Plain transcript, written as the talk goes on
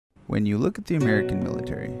When you look at the American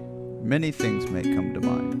military, many things may come to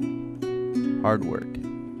mind. Hard work,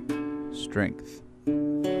 strength,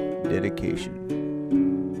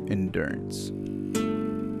 dedication, endurance,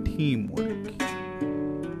 teamwork.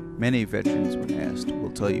 Many veterans, when asked, will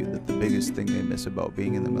tell you that the biggest thing they miss about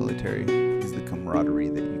being in the military is the camaraderie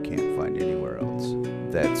that you can't find anywhere else.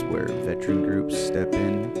 That's where veteran groups step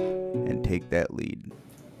in and take that lead.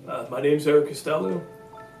 My name's Eric Costello.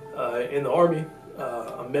 In the Army,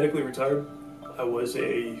 I'm medically retired. I was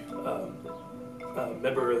a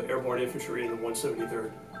member of the Airborne Infantry in the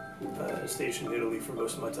 173rd, stationed in Italy for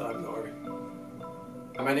most of my time in the Army.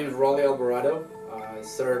 My name is Raleigh Alvarado. I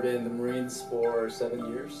served in the Marines for 7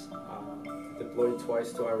 years, deployed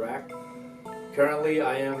twice to Iraq. Currently,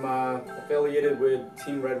 I am affiliated with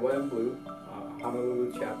Team Red, White, and Blue,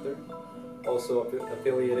 Honolulu chapter. Also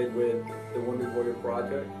affiliated with the Wounded Warrior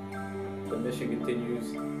Project, The Mission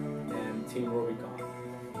Continues, and Team Rubicon.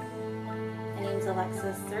 My name is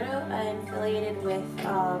Alexis Cerdo. I'm affiliated with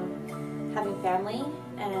having family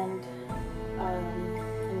and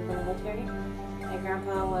in the military. My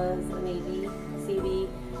grandpa was a Navy, Navy,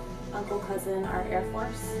 uncle, cousin, our Air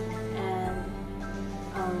Force, and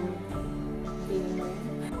being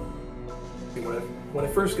Marine. When I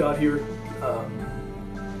first got here,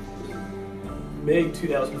 May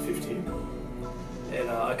 2015, and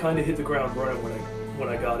I kind of hit the ground running when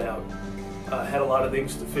I got out. I had a lot of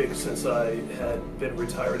things to fix since I had been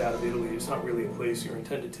retired out of Italy. It's not really a place you're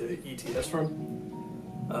intended to ETS from.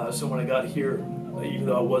 So when I got here, even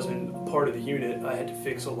though I wasn't a part of the unit, I had to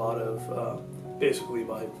fix a lot of basically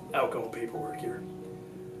my outgoing paperwork here.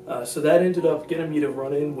 So that ended up getting me to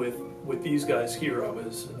run in with these guys here. I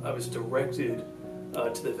was directed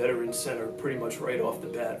to the Veterans Center pretty much right off the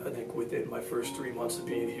bat, I think within my first 3 months of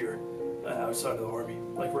being here outside of the Army,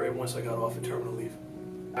 like right once I got off of terminal leave.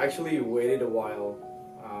 I actually waited a while.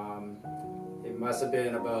 It must have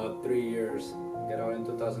been about 3 years. I got out in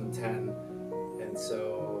 2010, and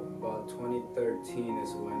so about 2013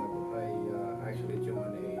 is when I actually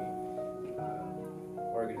joined a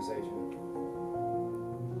organization.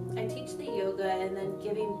 I teach the yoga, and then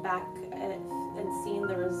giving back and seeing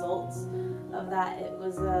the results of that, it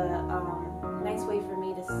was a nice way for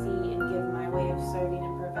me to see and give my way of serving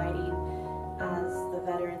and providing as the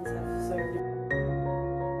veterans have served.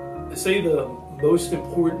 To say the most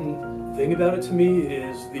important thing about it to me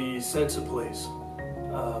is the sense of place.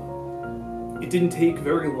 It didn't take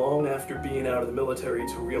very long after being out of the military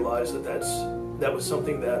to realize that was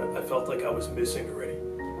something that I felt like I was missing already.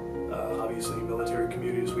 Obviously, in military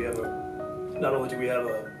communities, we have not only do we have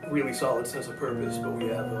a really solid sense of purpose, but we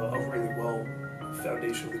have a really well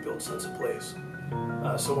foundationally built sense of place.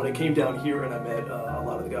 So when I came down here and I met a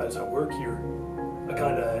lot of the guys that work here, I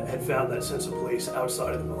kind of had found that sense of place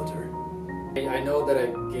outside of the military. I know that I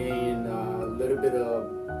gained a little bit of,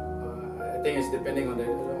 I think it's depending on the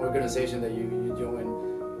organization that you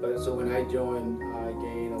join, but so when I joined, I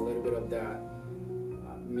gained a little bit of that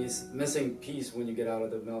missing piece when you get out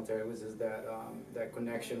of the military, which is that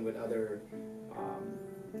connection with other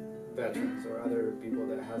veterans or other people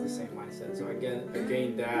that have the same mindset. So I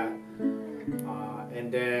gained that,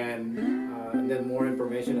 and then more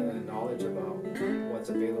information and knowledge about what's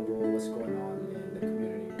available, what's going on in the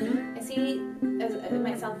community. I see, it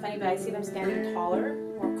might sound funny, but I see them standing taller,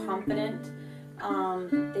 more confident.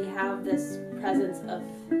 They have this presence of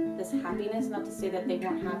this happiness, not to say that they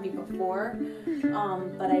weren't happy before,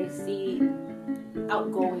 but I see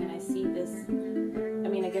outgoing, I see this, I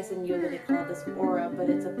mean, I guess in yoga they call it this aura, but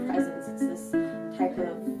it's a presence, it's this type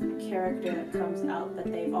of character that comes out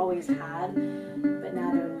that they've always had, but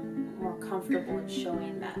now they're more comfortable in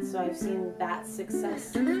showing that. So I've seen that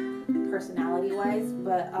success personality-wise,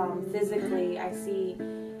 but physically I see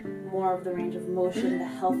more of the range of motion, the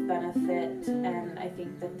health benefit, and I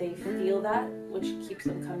think that they feel that, which keeps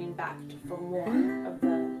them coming back for more of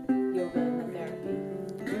the yoga and the therapy.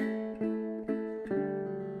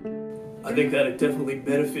 I think that it definitely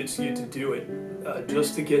benefits you to do it,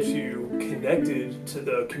 just to get you connected to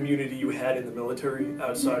the community you had in the military,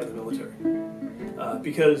 outside of the military.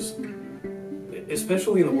 Because,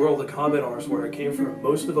 especially in the world of combat arms where I came from,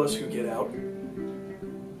 most of us who get out,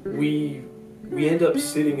 we end up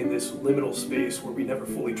sitting in this liminal space where we never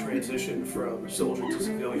fully transition from soldier to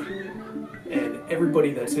civilian. And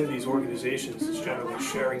everybody that's in these organizations is generally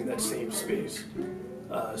sharing that same space.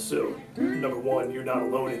 So, number one, you're not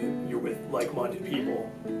alone in it. You're with like-minded people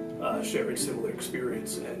sharing similar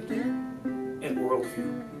experience and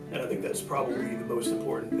worldview. And I think that's probably the most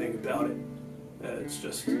important thing about it. It's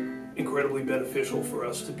just incredibly beneficial for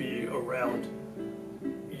us to be around,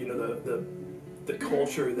 you know, the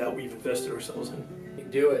culture that we've invested ourselves in.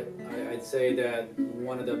 do it. I'd say that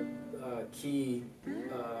one of the key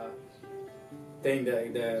thing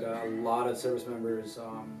that a lot of service members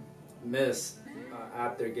miss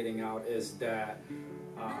after getting out is that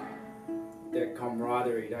that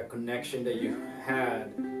camaraderie, that connection that you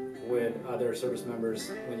had with other service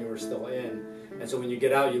members when you were still in. And so when you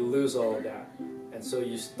get out, you lose all of that. And so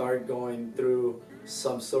you start going through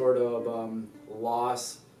some sort of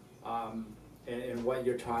loss in what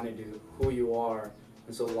you're trying to do, who you are,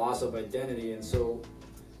 and so loss of identity. And so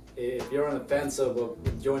if you're on the fence of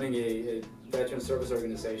joining a veteran service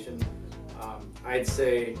organization, I'd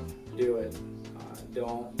say do it.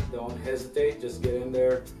 Don't hesitate. Just get in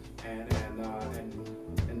there and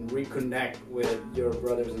reconnect with your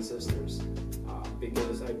brothers and sisters,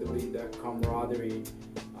 because I believe that camaraderie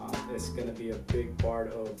is going to be a big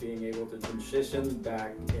part of being able to transition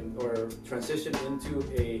back in, or transition into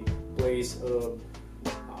a place of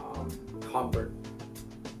comfort.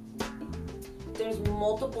 There's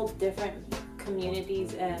multiple different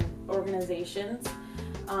communities and organizations.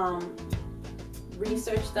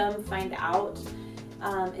 Research them, find out.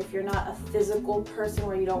 If you're not a physical person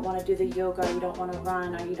where you don't want to do the yoga, or you don't want to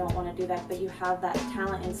run, or you don't want to do that, but you have that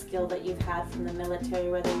talent and skill that you've had from the military,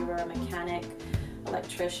 whether you were a mechanic,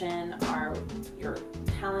 electrician, or your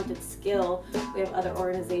talented skill, we have other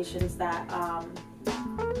organizations that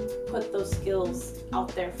put those skills out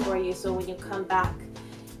there for you. So when you come back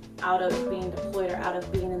out of being deployed or out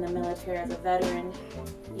of being in the military as a veteran,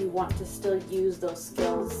 you want to still use those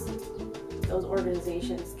skills. Those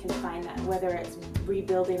organizations can find that, whether it's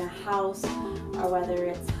rebuilding a house or whether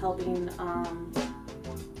it's helping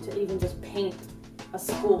to even just paint a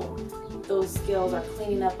school. Those skills are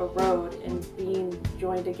cleaning up a road and being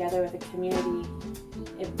joined together with a community.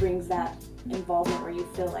 It brings that involvement where you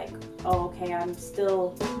feel like, oh, okay, I'm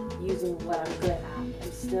still using what I'm good at.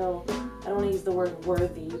 I'm still, I don't want to use the word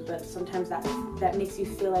worthy, but sometimes that makes you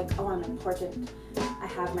feel like, oh, I'm important. I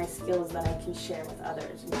have my skills that I can share with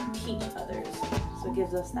others and teach others. So it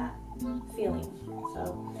gives us that feeling.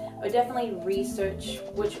 So I would definitely research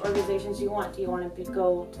which organizations you want. Do you want to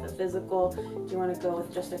go to the physical? Do you want to go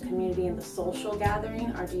with just a community and the social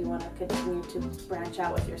gathering? Or do you want to continue to branch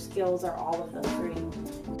out with your skills, or all of the three?